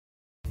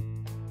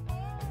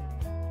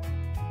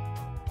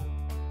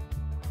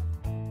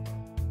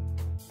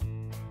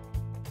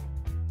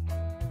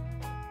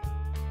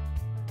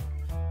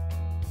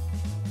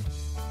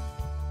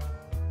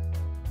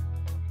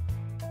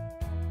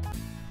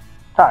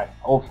Hi,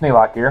 old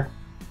Sneelock here.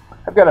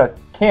 I've got a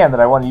can that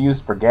I want to use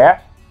for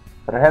gas,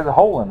 but it has a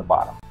hole in the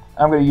bottom.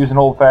 I'm going to use an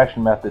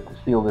old-fashioned method to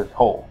seal this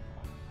hole.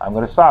 I'm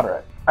going to solder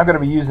it. I'm going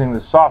to be using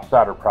the soft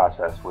solder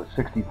process with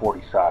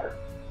 60-40 solder.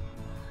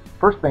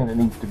 First thing that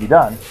needs to be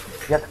done,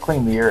 you have to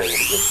clean the area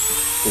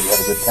so you have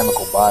a good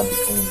chemical bond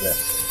between the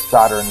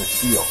solder and the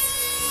steel.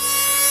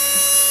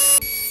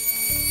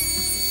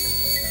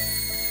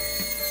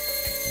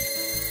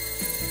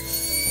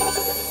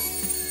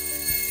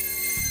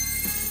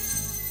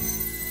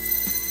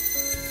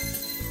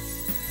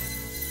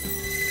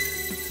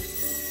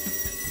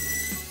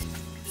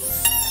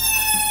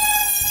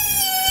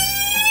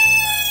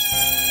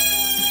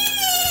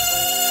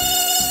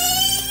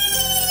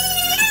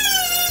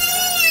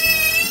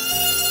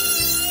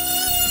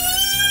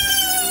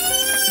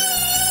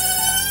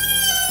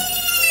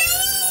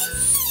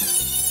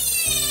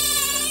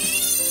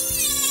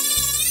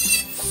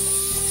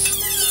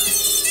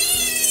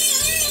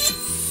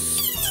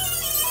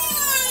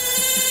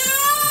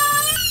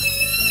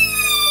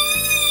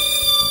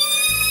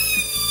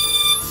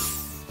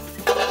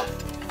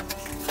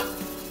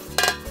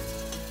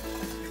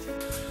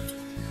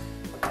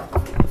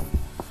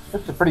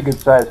 This is a pretty good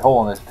sized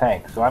hole in this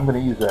tank, so I'm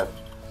going to use a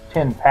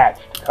tin patch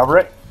to cover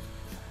it.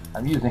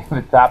 I'm using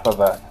the top of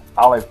an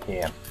olive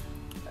can.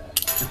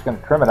 Just going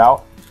to trim it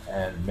out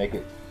and make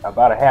it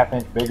about a ½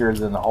 inch bigger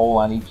than the hole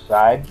on each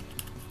side.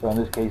 So in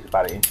this case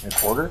about 1¼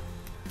 inch.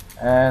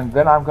 And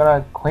then I'm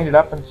going to clean it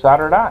up and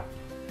solder it on.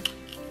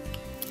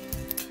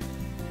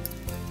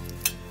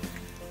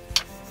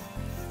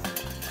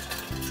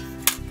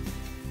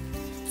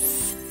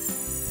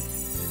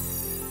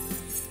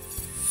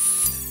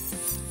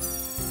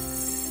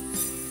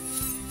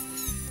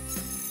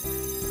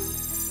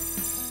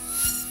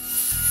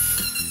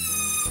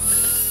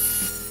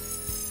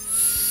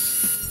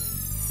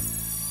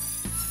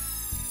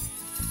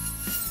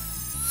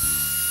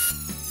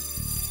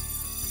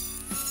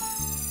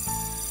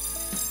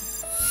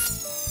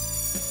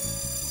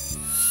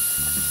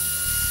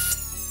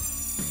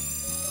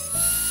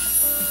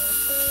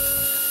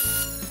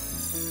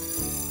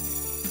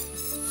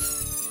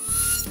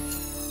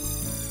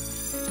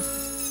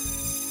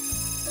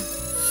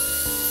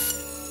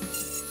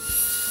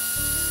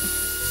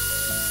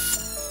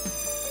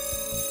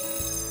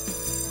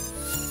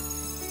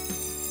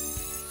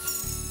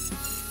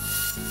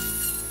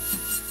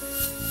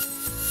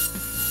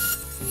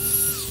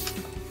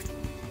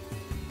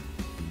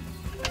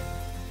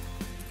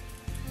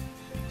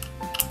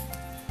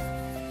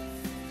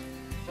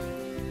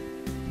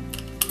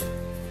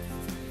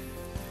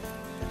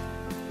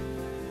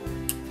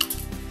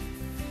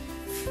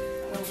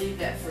 Leave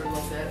that for a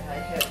little bit. I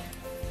had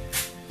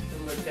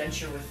a little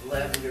adventure with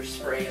lavender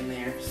spray in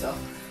there, so.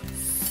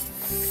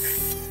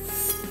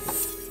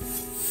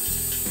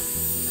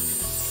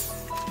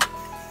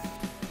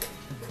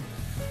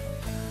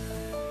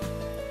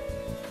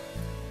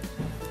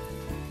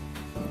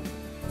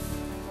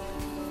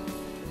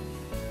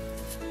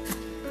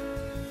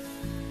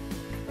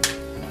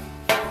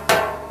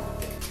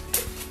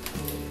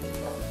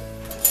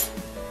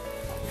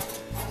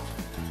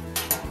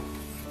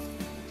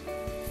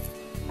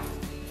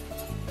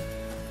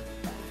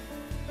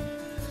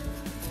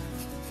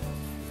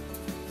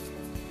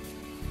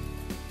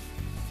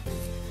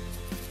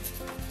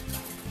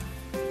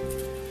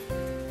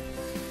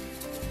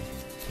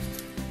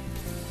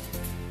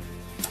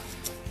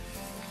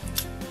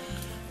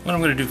 What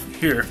I'm going to do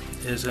here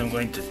is I'm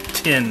going to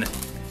tin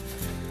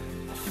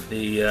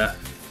the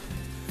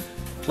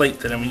plate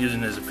that I'm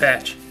using as a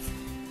patch.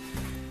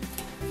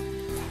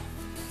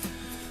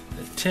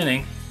 The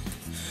tinning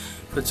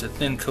puts a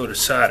thin coat of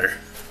solder,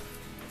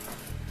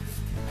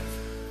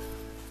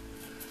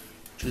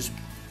 just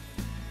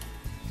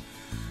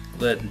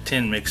lead and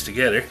tin mixed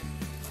together,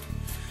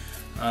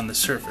 on the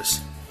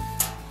surface.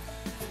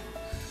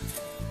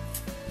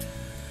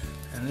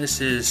 And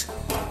this is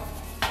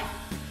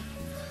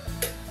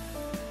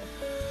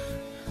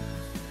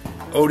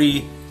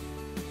OD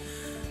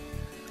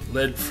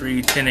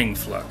lead-free tinning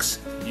flux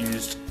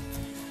used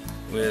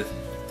with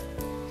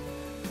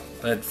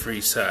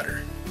lead-free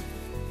solder.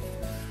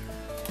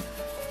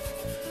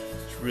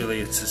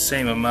 It's the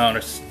same amount,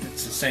 it's the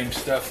same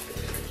stuff.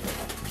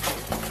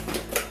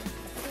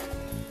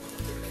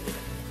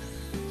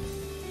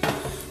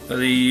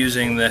 Whether you're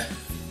using the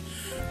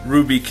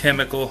Ruby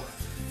chemical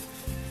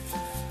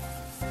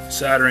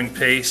soldering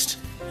paste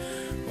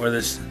or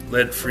this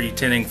lead-free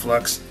tinning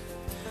flux,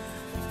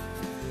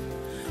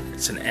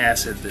 it's an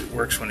acid that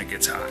works when it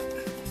gets hot.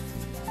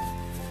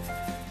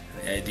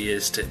 And the idea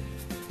is to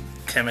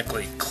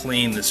chemically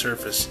clean the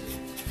surface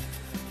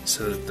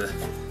so that the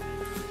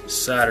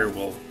solder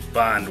will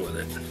bond with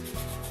it.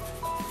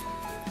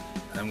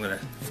 I'm going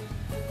to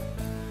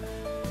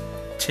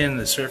tin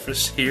the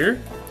surface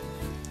here,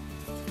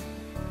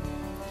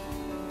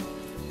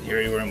 the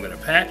area where I'm going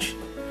to patch,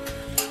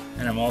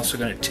 and I'm also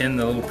going to tin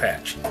the little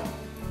patch.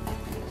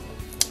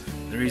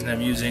 The reason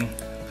I'm using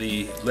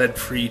the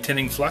lead-free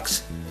tinning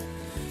flux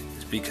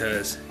is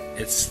because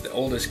it's the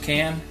oldest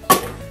can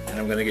And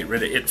I'm going to get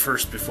rid of it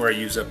first before I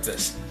use up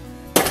this.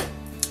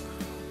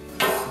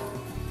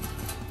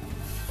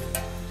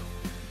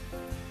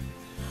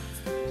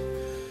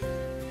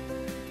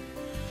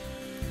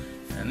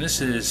 And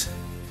this is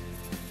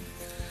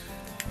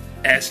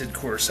acid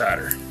core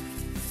solder.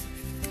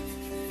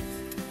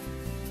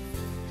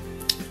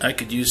 I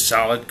could use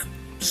solid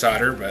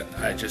solder, but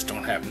I just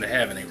don't happen to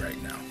have any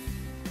right now.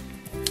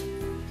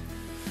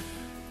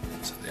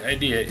 So the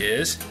idea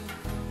is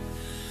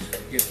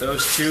get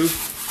those two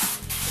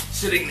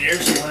sitting there,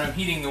 so when I'm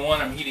heating the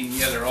one, I'm heating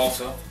the other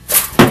also.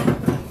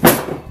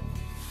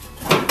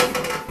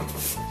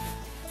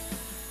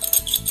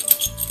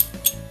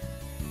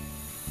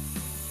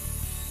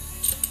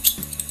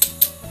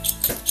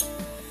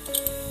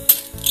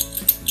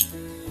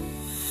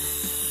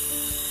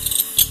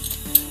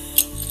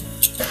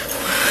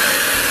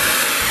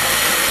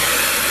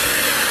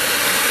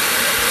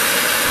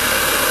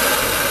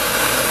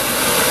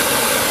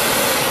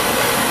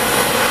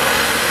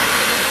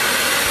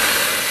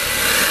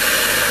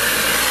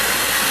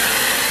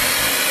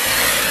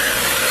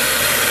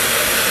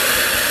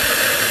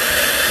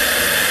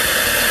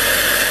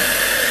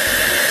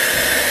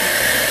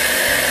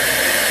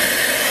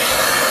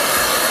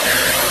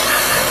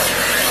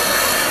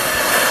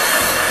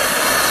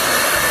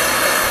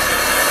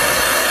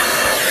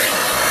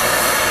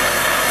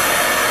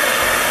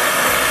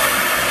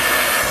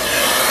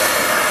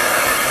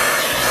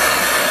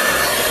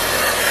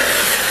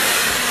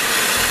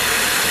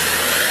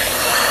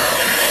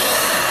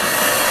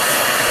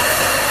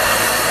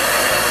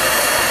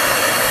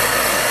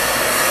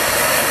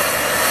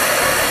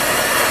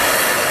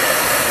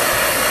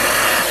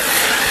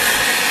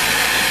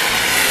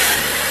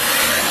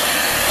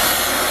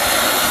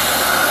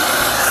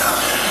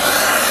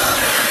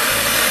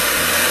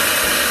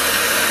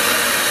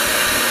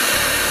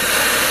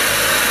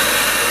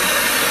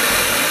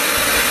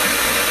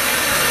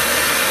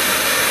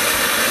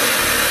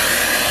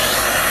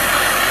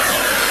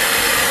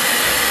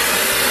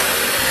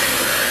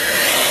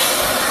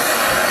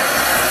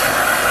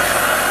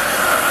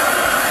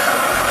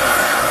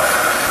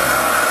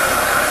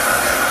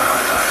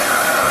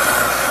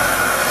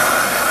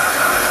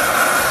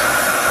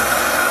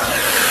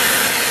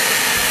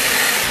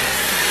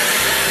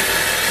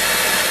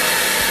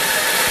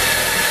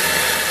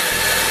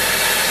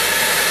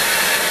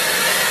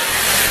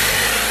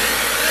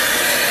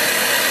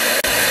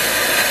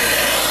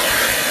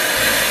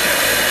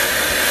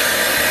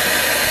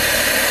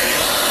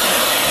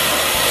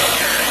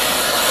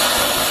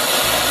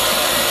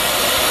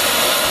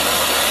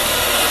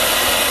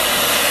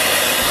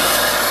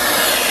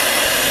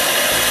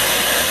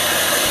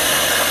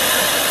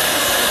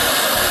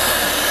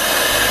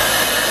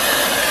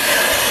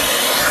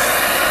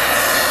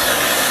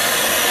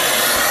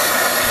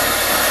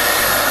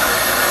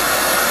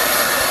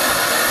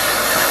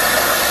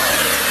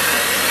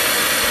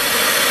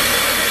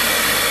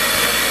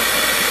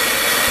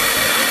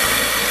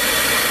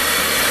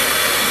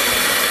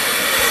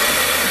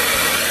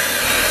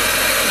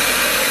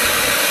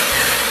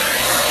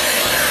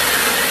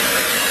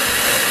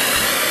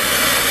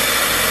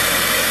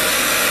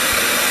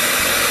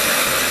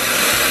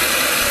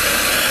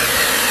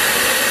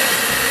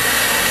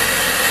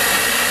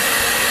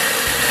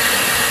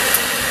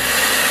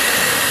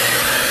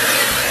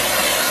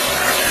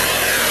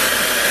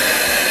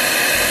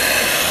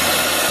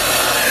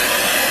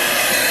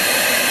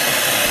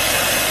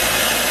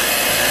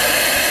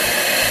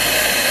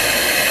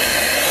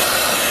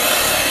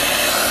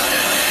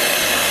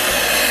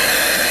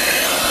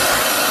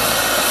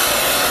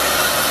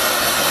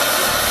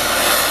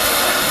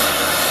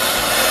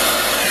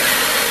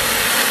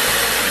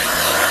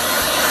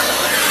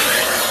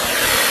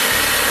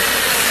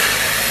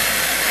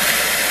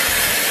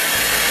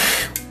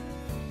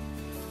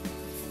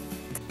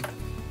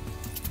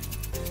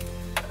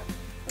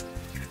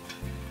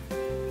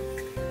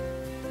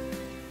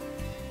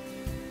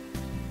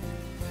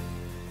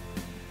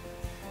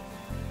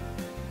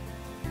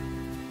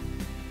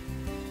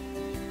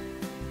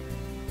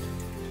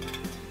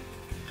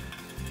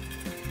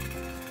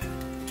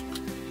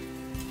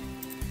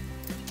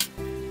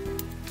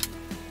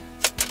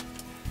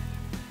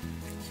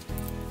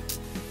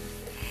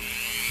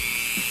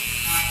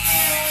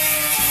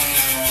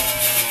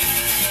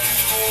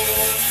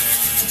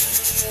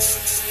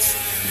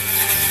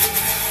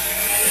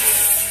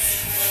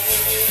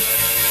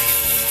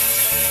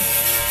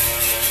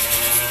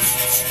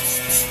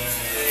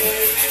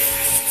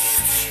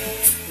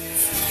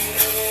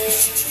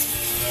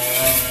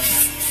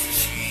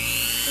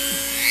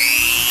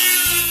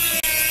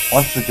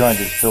 Once the joint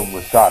is filled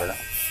with solder,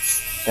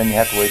 then you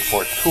have to wait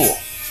for it to cool.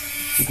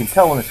 You can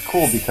tell when it's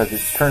cool because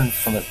it turns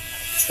from a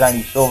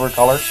shiny silver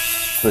color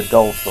to a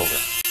dull silver.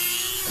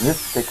 In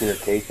this particular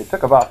case, it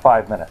took about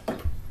 5 minutes.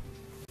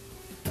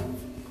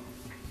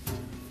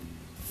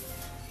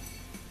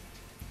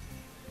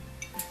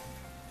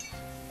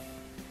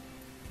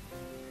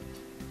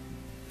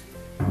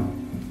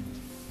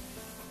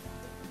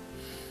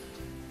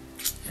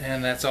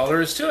 And that's all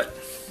there is to it.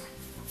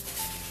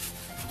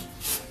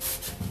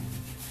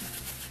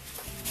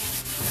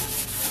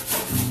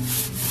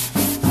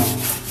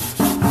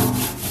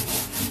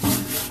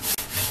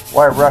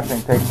 Wire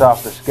brushing takes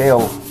off the scale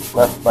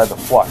left by the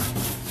flux.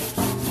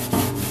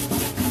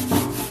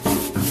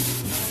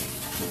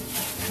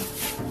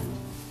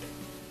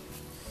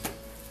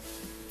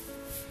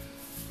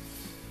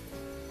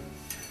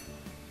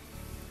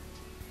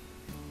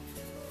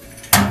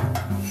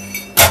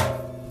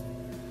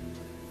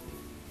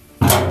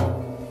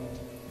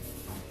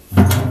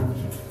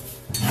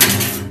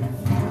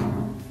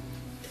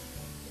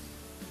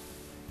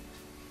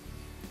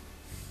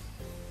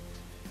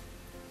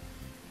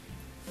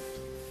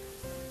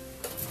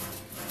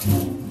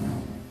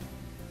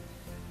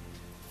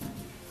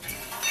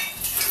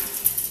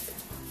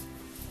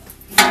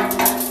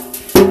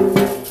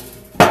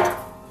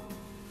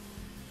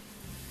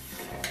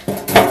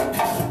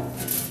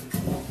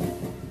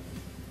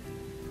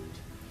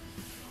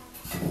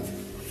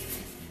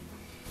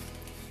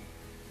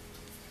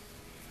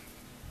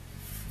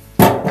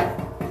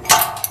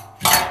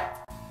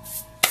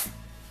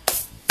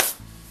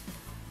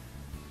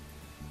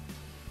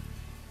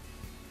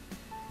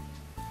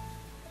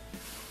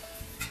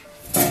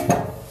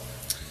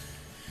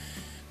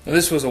 Now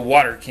this was a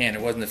water can,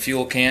 it wasn't a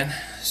fuel can,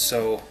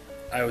 so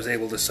I was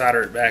able to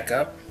solder it back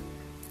up.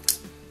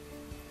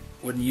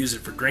 Wouldn't use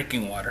it for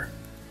drinking water.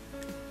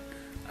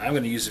 I'm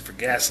going to use it for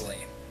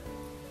gasoline.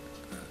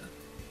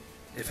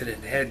 If it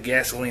had had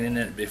gasoline in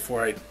it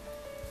before I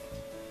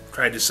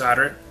tried to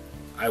solder it,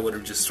 I would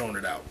have just thrown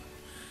it out.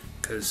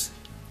 Because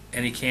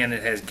any can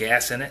that has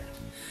gas in it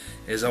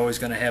is always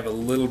going to have a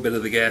little bit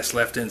of the gas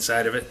left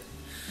inside of it.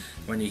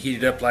 When you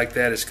heat it up like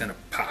that, it's going to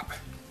pop.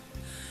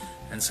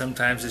 And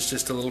sometimes it's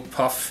just a little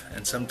puff,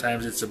 and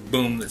sometimes it's a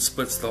boom that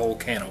splits the whole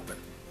can open.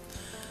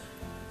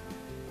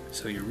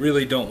 So you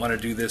really don't want to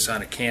do this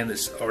on a can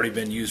that's already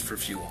been used for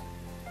fuel.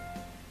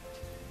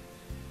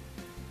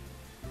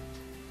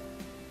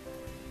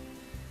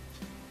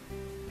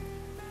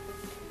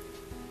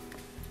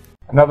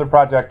 Another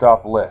project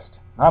off the list.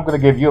 Now I'm going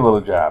to give you a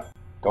little job.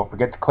 Don't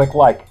forget to click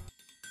like.